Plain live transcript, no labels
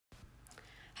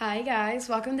Hi guys,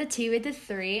 welcome to Tea with the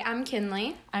Three. I'm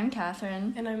Kinley. I'm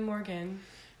Catherine. And I'm Morgan.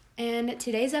 And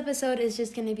today's episode is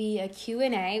just going to be a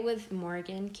Q&A with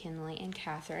Morgan, Kinley, and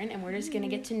Catherine. And we're just going to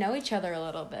get to know each other a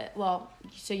little bit. Well,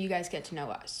 so you guys get to know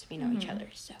us. We know each other,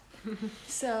 so.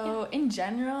 So, in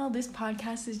general, this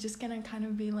podcast is just going to kind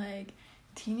of be like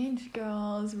teenage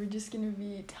girls. We're just going to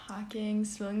be talking,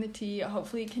 spilling the tea.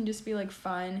 Hopefully it can just be like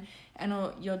fun. And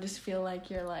you'll just feel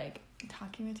like you're like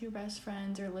talking with your best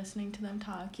friends or listening to them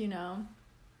talk, you know?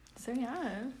 So,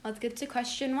 yeah. Let's get to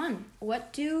question 1.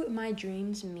 What do my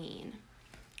dreams mean?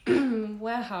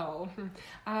 Wow.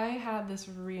 I had this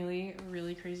really,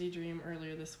 really crazy dream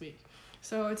earlier this week.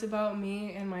 So it's about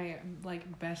me and my,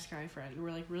 best guy friend.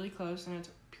 We're, really close, and it's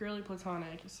purely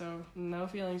platonic, so no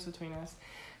feelings between us.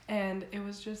 And it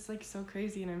was just, so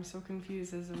crazy, and I'm so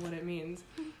confused as to what it means.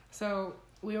 So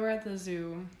we were at the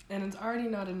zoo, and it's already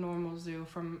not a normal zoo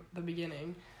from the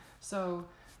beginning. So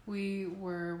we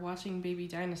were watching baby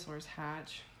dinosaurs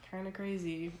hatch. Kind of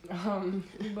crazy.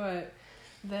 But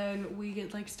then we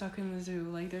get, stuck in the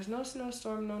zoo. There's no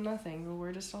snowstorm, no nothing, but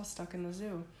we're just all stuck in the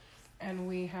zoo. And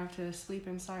we have to sleep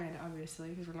inside, obviously,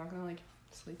 because we're not going to,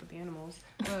 sleep with the animals.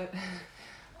 But,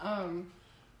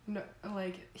 no,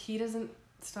 he doesn't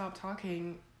stop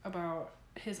talking about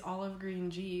his olive green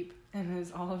Jeep and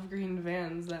his olive green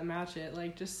Vans that match it.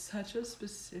 Just such a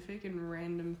specific and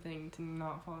random thing to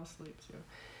not fall asleep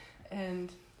to. And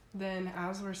then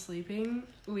as we're sleeping,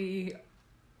 we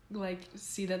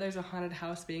see that there's a haunted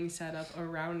house being set up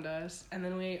around us, and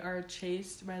then we are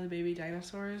chased by the baby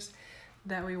dinosaurs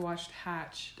that we watched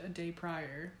hatch a day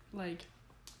prior.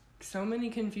 So many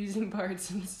confusing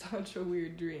parts and such a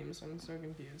weird dream, so I'm so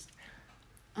confused.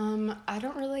 I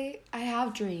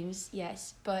have dreams,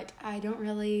 yes, but I don't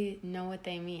really know what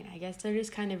they mean. I guess they're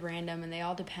just kind of random, and they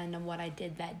all depend on what I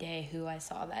did that day, who I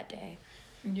saw that day.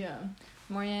 Yeah.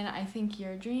 Morgan, I think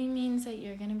your dream means that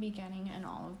you're going to be getting an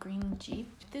olive green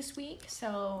Jeep this week,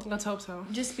 so Let's hope so.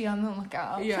 Just be on the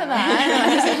lookout for Yeah.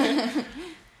 that.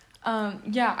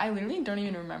 Yeah, I literally don't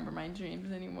even remember my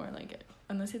dreams anymore,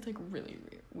 unless it's, really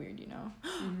weird, you know?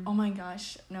 Mm-hmm. Oh my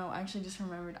gosh, no, I actually just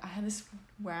remembered. I had this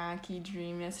wacky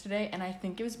dream yesterday, and I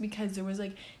think it was because there was,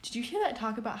 did you hear that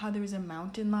talk about how there was a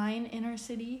mountain lion in our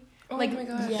city? Oh my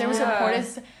gosh. There was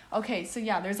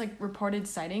Yeah. there's reported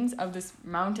sightings of this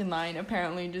mountain lion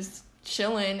apparently just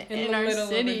chilling in the our middle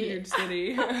city. of a huge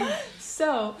city.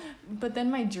 So, but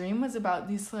then my dream was about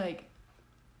these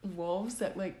wolves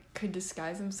that could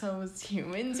disguise themselves as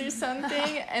humans or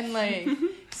something, and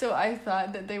so I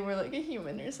thought that they were a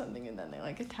human or something, and then they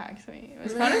attacked me. It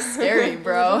was kind of scary,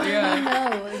 bro.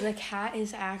 Yeah. No, the cat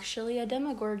is actually a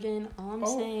Demogorgon. All I'm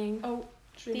saying. Oh,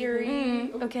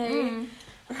 Theory. Okay.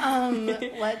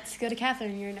 Let's go to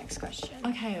Catherine. Your next question.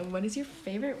 Okay, what is your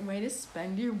favorite way to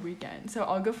spend your weekend? So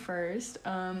I'll go first.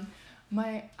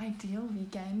 My ideal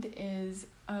weekend is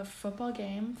a football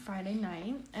game Friday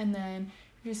night, and then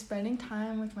just spending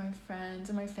time with my friends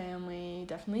and my family,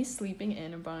 definitely sleeping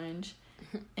in a bunch,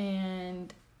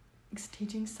 and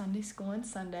teaching Sunday school on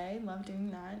Sunday. Love doing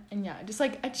that. And yeah, just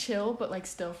a chill but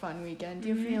still fun weekend. Do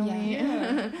you feel me?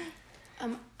 Yeah.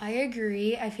 I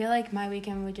agree. I feel like my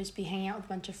weekend would just be hanging out with a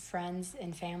bunch of friends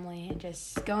and family and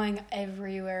just going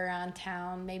everywhere around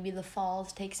town. Maybe the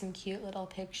falls, take some cute little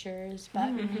pictures.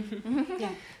 But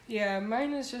yeah. Yeah,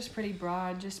 mine is just pretty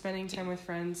broad, just spending time with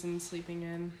friends and sleeping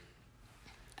in.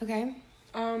 Okay.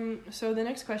 So the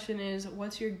next question is,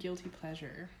 what's your guilty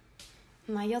pleasure?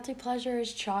 My guilty pleasure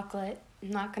is chocolate.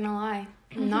 I'm not gonna lie.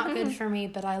 Not good for me,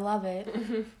 but I love it.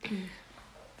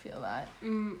 Feel that.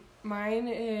 Mine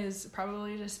is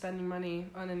probably just spending money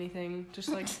on anything.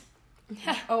 Just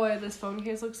Yeah. This phone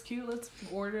case looks cute. Let's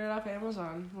order it off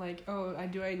Amazon.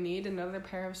 Do I need another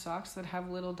pair of socks that have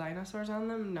little dinosaurs on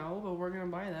them? No, but we're gonna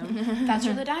buy them. That's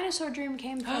where the dinosaur dream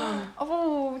came from.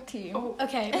 Oh, team. Oh,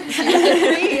 Okay.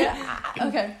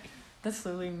 Okay. That's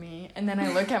literally me. And then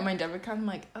I look at my debit card, I'm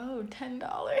like, oh, $10.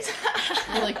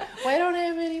 you're why don't I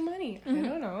have any money? I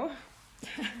don't know.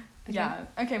 Okay. Yeah.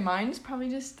 Okay, mine's probably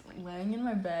just laying in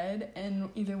my bed and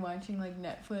either watching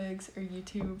Netflix or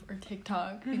YouTube or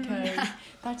TikTok, because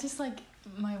that's just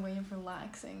my way of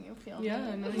relaxing. You feel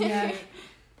Yeah, me? no, Yeah.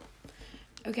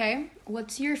 Okay.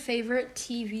 What's your favorite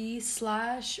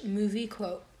TV/movie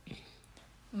quote?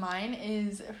 Mine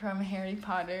is from Harry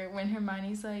Potter when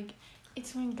Hermione's like,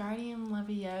 It's Wingardium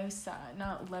Leviosa,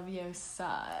 not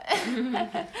Leviosa.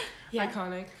 Yeah.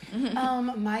 Iconic.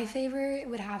 My favorite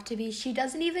would have to be, she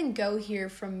doesn't even go here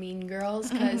from Mean Girls,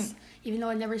 because even though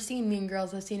I've never seen Mean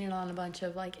Girls, I've seen it on a bunch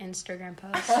of like Instagram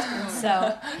posts.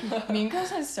 So Mean Girls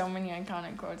has so many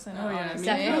iconic quotes in it. Oh yeah,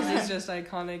 honestly. Mean Girls is just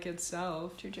iconic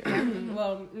itself. True.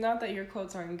 Well, not that your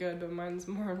quotes aren't good, but mine's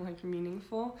more like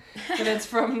meaningful. But it's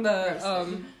from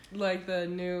the like the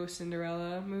new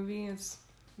Cinderella movie. It's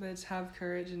have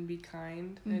courage and be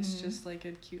kind. It's just like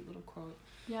a cute little quote.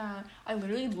 Yeah, I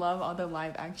literally love all the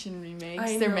live action remakes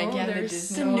I they're know, making out of the they're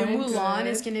Disney the new ones. Mulan good.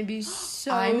 is gonna be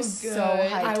so I'm good. so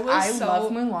hyped. I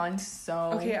love Mulan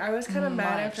so Okay, I was kind of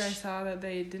mad much. after I saw that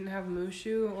they didn't have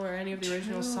Mushu or any of the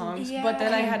original True. songs, Yeah. but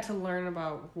then I had to learn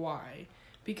about why.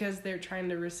 Because they're trying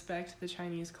to respect the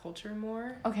Chinese culture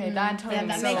more. Okay, that totally Yeah,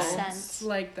 that makes So, sense.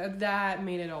 Like that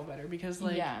made it all better because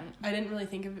like yeah. I didn't really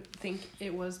think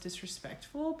it was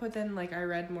disrespectful, but then like I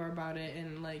read more about it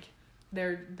and like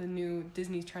the new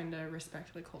Disney's trying to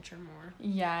respect the culture more.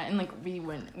 Yeah, and like we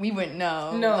wouldn't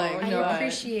know. No, like, I no.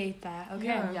 appreciate that. Okay.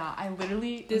 Yeah. I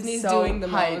literally Disney's so doing the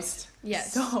hyped. most.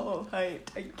 Yes. So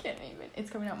hyped. I can't even. It's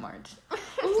coming out March.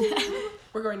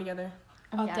 We're going together.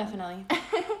 Oh, Yeah. definitely.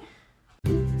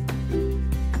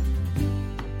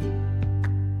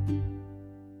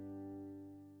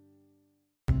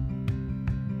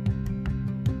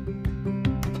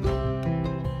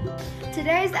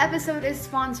 Today's episode is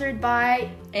sponsored by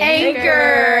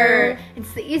Anchor.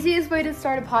 It's the easiest way to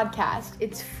start a podcast.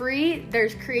 It's free.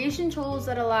 There's creation tools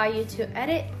that allow you to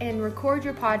edit and record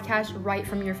your podcast right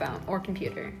from your phone or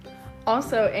computer.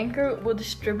 Also, Anchor will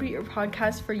distribute your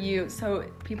podcast for you so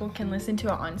people can listen to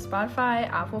it on Spotify,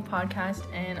 Apple Podcast,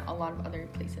 and a lot of other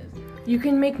places. You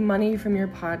can make money from your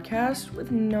podcast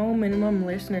with no minimum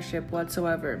listenership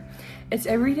whatsoever. It's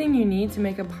everything you need to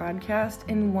make a podcast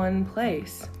in one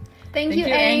place. Thank Thank you,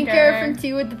 you, Anchor, Anchor. from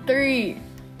 2 with the 3.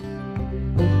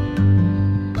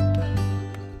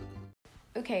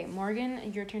 Okay,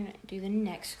 Morgan, your turn to do the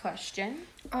next question.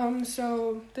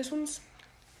 So this one's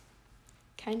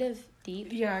Kind of deep.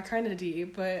 kind of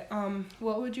deep, but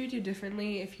what would you do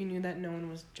differently if you knew that no one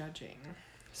was judging?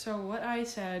 So what I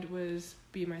said was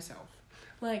be myself.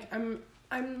 Like I'm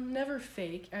never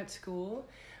fake at school,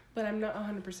 but I'm not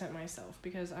 100% myself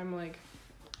because I'm like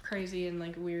crazy and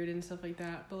like weird and stuff like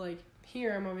that. But like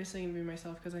here, I'm obviously gonna be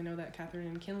myself because I know that Catherine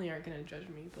and Kinley aren't gonna judge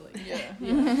me. But like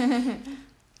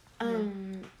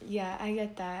Yeah, I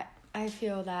get that. I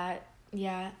feel that.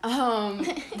 Yeah.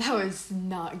 That was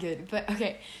not good. But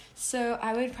okay. So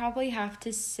I would probably have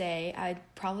to say I'd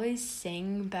probably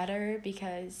sing better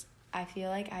because I feel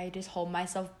like I just hold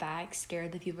myself back,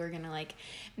 scared that people are gonna like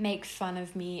make fun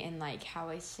of me and like how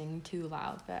I sing too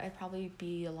loud. But I'd probably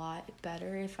be a lot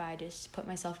better if I just put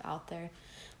myself out there,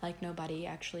 like nobody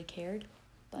actually cared.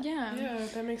 But yeah,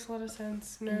 that makes a lot of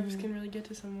sense. Nerves can really get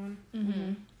to someone.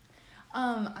 Mm-hmm.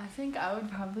 I think I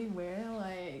would probably wear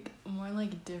like more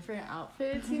like different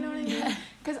outfits, you know what I mean?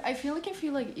 Because I feel like if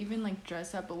you like even like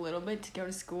dress up a little bit to go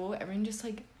to school, everyone just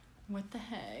like, what the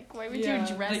heck? Why would you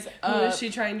dress like, up? Who is she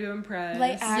trying to impress?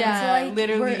 like act Yeah, like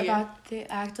literally. we're about to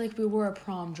act like we wore a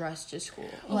prom dress to school.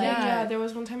 Like Yeah, there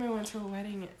was one time I went to a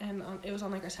wedding and it was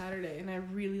on like a Saturday and I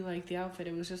really liked the outfit.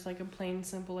 It was just like a plain,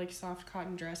 simple, like soft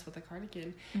cotton dress with a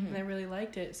cardigan, and I really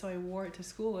liked it. So I wore it to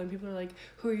school, and people are like,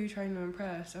 "Who are you trying to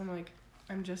impress?" I'm like,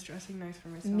 "I'm just dressing nice for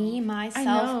myself." me,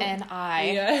 myself, and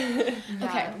I. Yeah.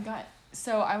 Okay.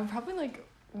 So I would probably like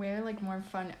wear like more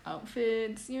fun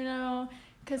outfits, you know,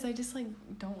 because I just like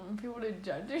don't want people to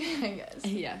judge me, I guess.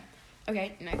 Yeah.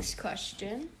 Okay, next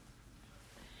question.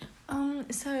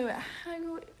 So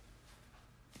how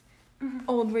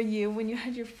old were you when you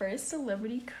had your first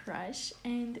celebrity crush,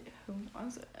 and who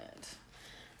was it?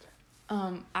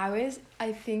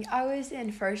 I think I was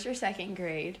in 1st or 2nd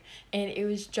grade, and it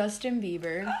was Justin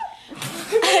Bieber.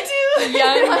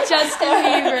 Young Justin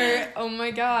Bieber. Oh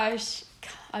my gosh.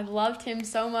 I loved him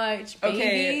so much, baby.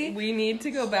 Okay, we need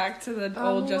to go back to the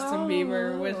old Justin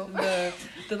Bieber with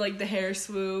the like the hair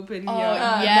swoop and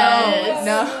yes.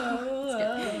 No.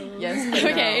 Yes.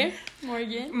 But Okay,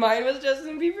 Morgan. Mine was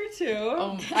Justin Bieber too.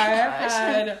 Oh my I gosh.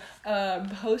 had a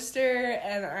poster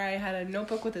and I had a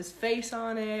notebook with his face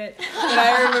on it. But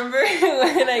I remember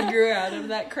when I grew out of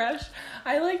that crush,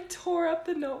 I like tore up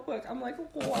the notebook. I'm like,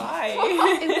 why?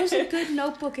 It was a good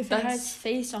notebook if it had his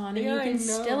face on it. Yeah, You I can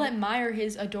know. still admire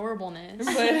his adorableness.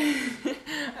 But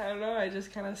I don't know. I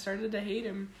just kind of started to hate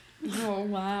him. Oh,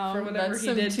 wow. For whatever That's he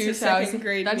some did to 2000 second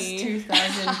grade That's me.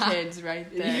 2000 kids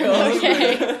right there. Yeah.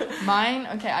 Okay. Mine,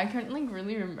 okay, I couldn't like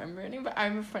really remember any, but I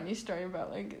have a funny story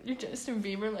about like Justin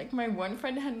Bieber. Like my one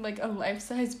friend had like a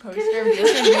life-size poster of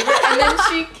Justin Bieber, and then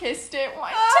she kissed it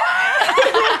one time.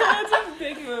 That's a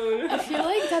big move. I feel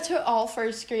like that's what all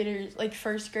first graders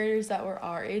that were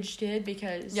our age did,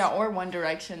 because Yeah, or One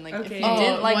Direction. Like if Okay. you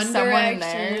didn't like One someone in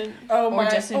there, Direction. or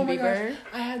Justin oh my Bieber. gosh.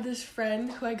 I had this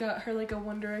friend who I got her like a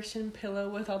One Direction pillow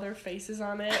with all their faces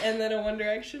on it, and then a One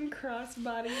Direction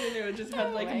crossbody, and it would just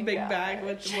have like Oh a my big gosh. bag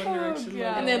with the One Direction logo.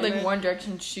 And they had on like it. One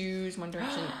Direction shoes, One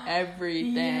Direction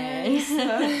everything.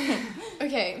 Yes.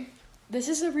 Okay, this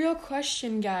is a real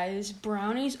question, guys.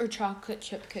 Brownies or chocolate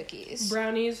chip cookies?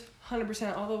 Brownies,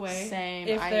 100% all the way. Same.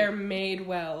 If they're made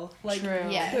well. Like, True.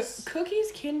 Yes.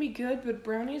 cookies can be good, but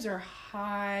brownies are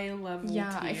high level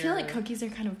Yeah, I feel like tier. cookies are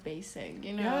kind of basic,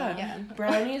 you know? Yeah. Yeah.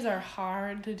 Brownies are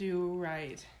hard to do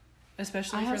right.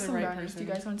 Especially I for have the some right brownies. person. Do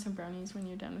you guys want some brownies when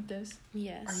you're done with this?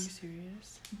 Yes. Are you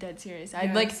serious? Dead serious. Yeah, I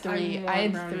had like I 3. want I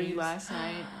had brownies. 3 last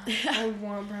night. I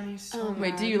want brownies so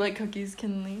Wait, do bad. you like cookies,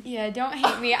 Kinley? Yeah, don't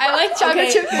hate me. I like chocolate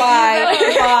Okay, chip cookies. bye.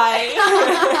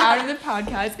 Bye. Out of the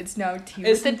podcast, it's now Tea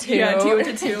It's with the 2. Yeah, 2 with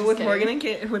the 2 Just with kidding.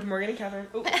 Morgan and Catherine.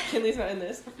 Oh, Kinley's not in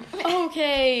this.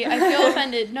 Okay, I feel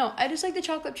offended. No, I just like the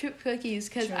chocolate chip cookies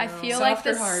because I True. feel Soft like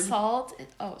the or hard? salt.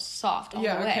 Oh, soft all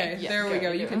Yeah, the way. okay. Yeah, there we good,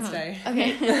 go. You good. can Uh-huh. stay.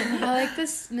 Okay, I like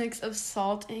this mix of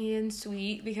salt and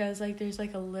sweet because like there's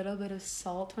like a little bit of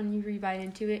salt when you bite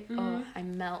into it. Oh, Mhm. I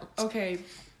melt. Okay,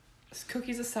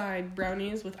 cookies aside,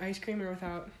 brownies with ice cream or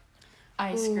without?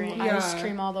 Ice Ooh, cream. Yeah. ice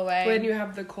cream all the way. When you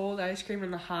have the cold ice cream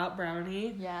and the hot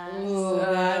brownie. Yes. Ooh,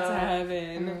 that's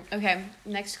heaven. Okay,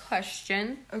 next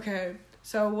question. Okay,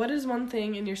 so what is one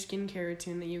thing in your skincare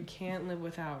routine that you can't live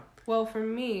without? Well, for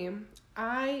me,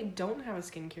 I don't have a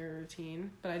skincare routine,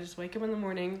 but I just wake up in the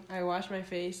morning, I wash my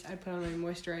face, I put on my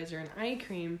moisturizer and eye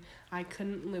cream. I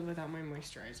couldn't live without my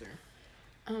moisturizer.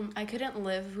 I couldn't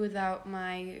live without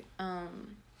my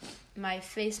my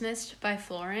face mist by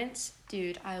Florence.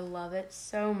 Dude, I love it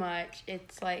so much.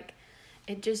 It's like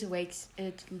it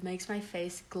makes my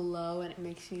face glow and it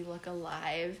makes me look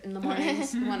alive in the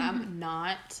mornings when I'm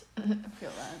not. I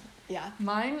feel that. Yeah.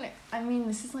 Mine, I mean,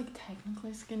 this is like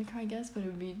technically skincare, I guess, but it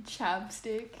would be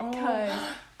chapstick. Oh. Because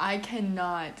I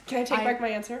cannot. Can I take back my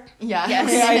answer? Yeah. Yes.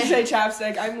 Okay, I say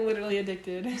chapstick. I'm literally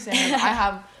addicted. Same. I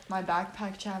have my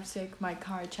backpack chapstick, my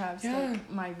car chapstick, Yeah.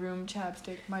 my room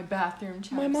chapstick, my bathroom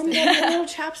chapstick. My mom got a little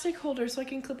chapstick holder so I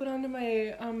can clip it onto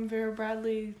my Vera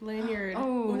Bradley lanyard.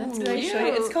 Oh, that's Did I cute. show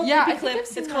you? It's called Yeah, I Lippy think Clip. I've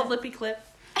seen It's called that. Lippy Clip.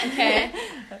 Okay.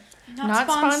 Not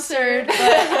sponsored,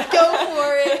 but go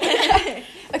for it.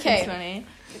 That's Okay. funny.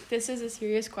 This is a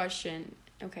serious question.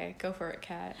 Okay, go for it,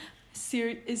 Kat.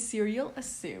 Is cereal a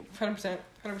soup? 100%.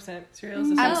 100%. Cereal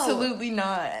is a No. soup. Absolutely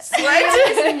not.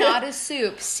 It's not a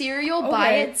soup. Cereal by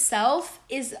Okay. itself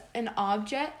is an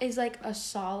object, is like a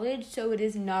solid, so it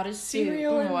is not a soup.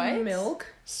 Cereal and What?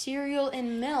 milk? Cereal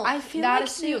and milk. I feel not like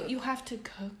a soup. you have to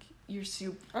cook your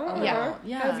soup. Oh, Yeah.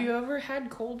 Yeah. Have you ever had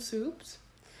cold soups?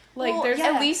 Like, Well, there's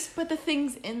yeah. at least, but the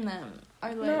things in them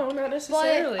are like. No, not But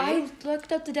necessarily. I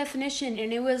looked up the definition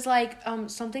and it was like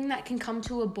something that can come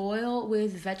to a boil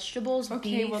with vegetables,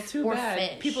 Okay, beef, well, too or bad.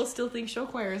 fish. People still think show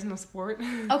choir isn't a sport.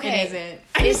 Okay.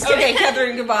 It isn't. Okay,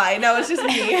 Catherine, goodbye. No, it's just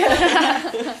me.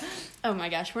 Oh my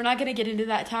gosh, we're not gonna get into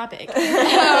that topic.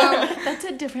 That's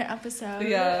a different episode.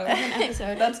 Yeah. An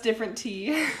episode. That's different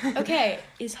tea. Okay,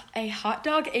 is a hot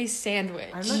dog a sandwich?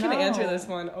 I'm not going to answer No. this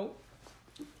one. Oh.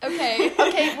 Okay.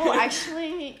 Okay, well,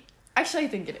 actually, I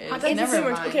think it is. Hot dog's a Never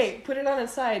sandwich. mind. Okay, put it on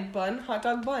its side. Bun, hot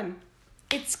dog bun.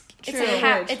 It's True.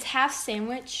 it's half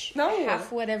sandwich, No.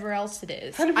 half whatever else it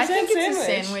is. 100% I think it's sandwich.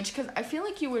 a sandwich because I feel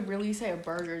like you would really say a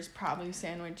burger is probably a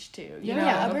sandwich too. You know?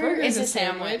 Yeah, a a burger burger is is a a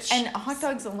sandwich. And a hot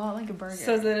dog's a lot like a burger.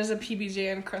 So then there's a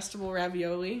PBJ Uncrustable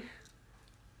ravioli.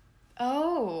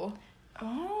 Oh,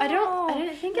 oh, I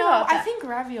didn't think no, about I that. think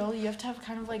ravioli you have to have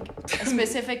kind of like a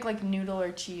specific like noodle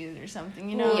or cheese or something.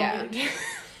 You know? Yeah.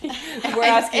 We're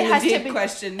asking it the has to deep be-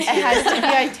 questions. It has to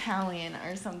be Italian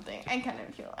or something. I kind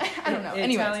of feel. I don't know.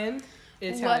 Anyways. Italian.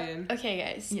 Italian. What, okay,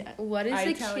 guys. Yeah. What is a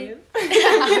Italian.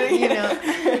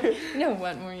 you know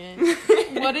what, Morgan?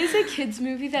 kid? What is a kids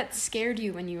movie that scared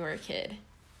you when you were a kid?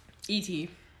 E.T.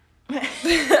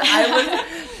 I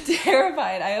was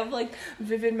terrified. I have like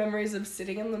vivid memories of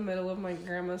sitting in the middle of my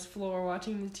grandma's floor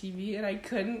watching the TV, and I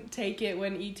couldn't take it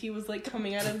when E.T. was like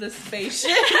coming out of the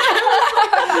spaceship.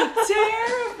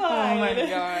 Terrified. Oh my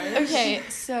god. Okay,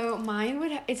 so mine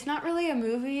would. It's not really a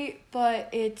movie, but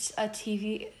it's a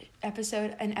TV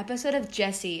episode. An episode of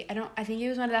Jessie. I think it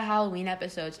was one of the Halloween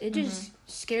episodes. It just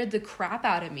scared the crap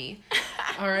out of me.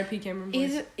 R.I.P. Cameron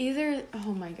Boyce. Either.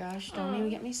 Oh my gosh! Don't even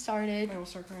get me started. I will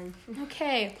start crying.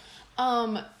 Okay,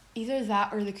 either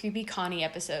that or the creepy Connie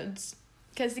episodes,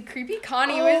 because the creepy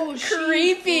Connie was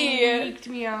creepy. She freaked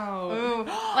me out. Ooh,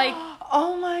 like,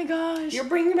 Oh my gosh. You're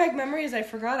bringing back memories I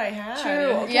forgot I had.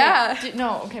 True. Okay. Yeah.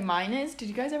 Okay, mine is. Did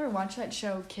you guys ever watch that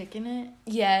show, Kickin' It?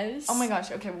 yes. Oh my gosh.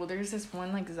 Okay, well, there's this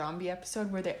one, like, zombie episode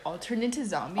where they all turned into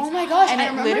zombies. Oh my gosh! And I it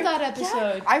remember literally- that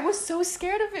episode. Yeah, I was so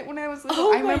scared of it when I was little.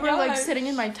 Oh I my remember, like, gosh. sitting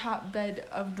in my top bed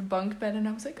of the bunk bed, and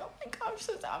I was like, oh my gosh,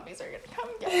 the zombies are gonna come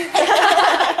get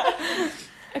me.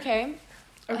 Okay.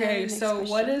 Okay, Next so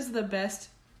what question. is the best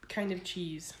kind of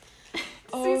cheese?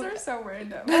 These are so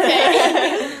random.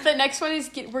 Okay. The next one is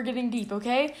we're getting deep.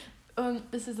 Okay.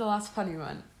 This is the last funny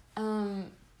one.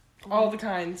 All the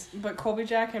kinds, but Colby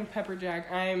Jack and Pepper Jack.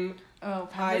 Oh, I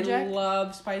Pepper Jack?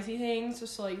 love spicy things,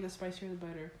 just like the spicier the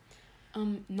better.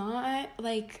 Not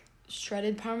like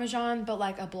shredded Parmesan, but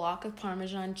like a block of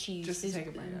Parmesan cheese Just to is take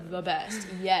a bite out of the it. best.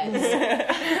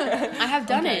 Yes. I have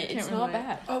done Okay, it. can't It's not relate.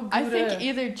 bad. Oh, I think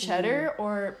either cheddar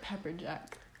or Pepper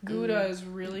Jack. Gouda is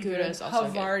really Gouda good. is also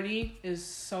good. Havarti is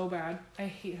so bad. I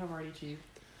hate Havarti cheese.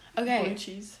 Okay. Blue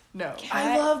cheese. No.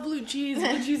 I love blue cheese.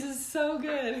 Blue cheese is so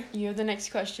good. You're the next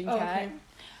question, Oh, Kat. okay.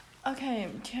 Okay,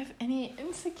 do you have any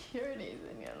insecurities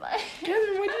in your life?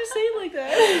 Catherine, why'd you say it like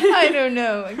that? I don't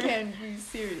know. I can't be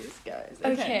serious, guys.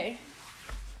 Okay.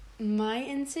 My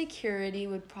insecurity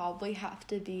would probably have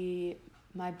to be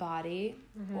my body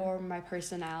or my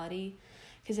personality.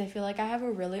 Because I feel like I have a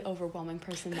really overwhelming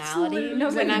personality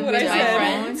literally when I'm what with I my said.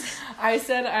 friends. I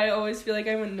said I always feel like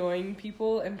I'm annoying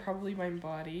people and probably my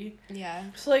body. Yeah.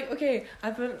 So like, okay,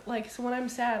 I've been like, so when I'm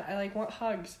sad, I like want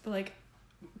hugs, but like,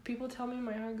 people tell me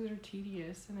my hugs are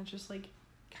tedious, and it just like,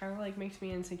 kind of like makes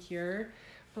me insecure.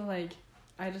 But like,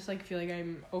 I just like feel like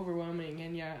I'm overwhelming,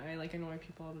 and yeah, I like annoy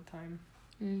people all the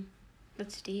time.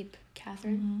 That's deep,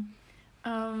 Catherine.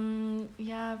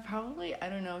 Yeah, probably, I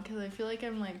don't know, because I feel like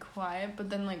I'm, like, quiet, but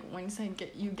then, like, once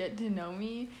you get to know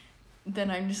me,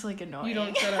 then I'm just, like, annoying. You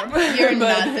don't shut up. You're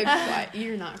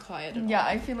not quiet at all. Yeah,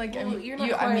 I feel like Well, you're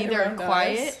not I'm quiet either around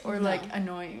quiet us. or, No. like,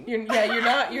 annoying. You're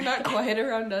not quiet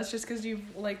around us just because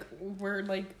we're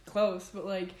like close, but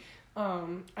like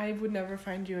I would never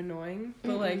find you annoying,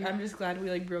 but like I'm just glad we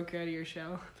like broke you out of your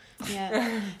shell.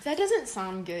 Yeah. That doesn't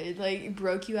sound good. Like,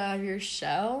 broke you out of your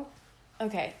shell.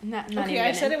 Okay. Not Okay, even.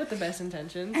 I said it with the best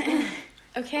intentions.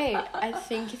 Okay. I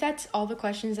think that's all the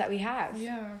questions that we have.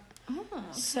 Yeah.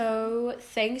 So,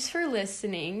 thanks for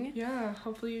listening. Yeah,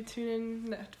 hopefully you tune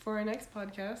in for our next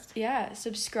podcast. Yeah,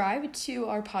 subscribe to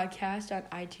our podcast on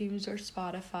iTunes or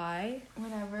Spotify.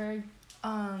 Whatever.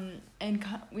 And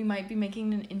we might be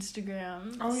making an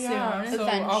Instagram So soon.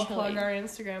 I'll plug Eventually. our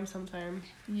Instagram sometime.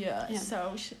 Yeah, Yeah.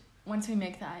 so once we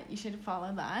make that, you should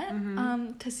follow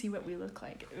that to see what we look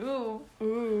like. Ooh.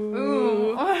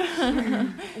 Ooh.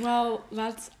 Well,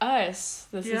 that's us.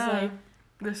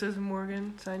 This is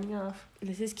Morgan signing off.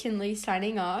 This is Kinley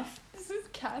signing off. This is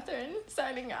Catherine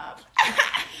signing off.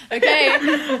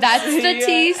 Okay, that's the See ya.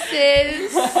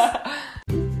 teases.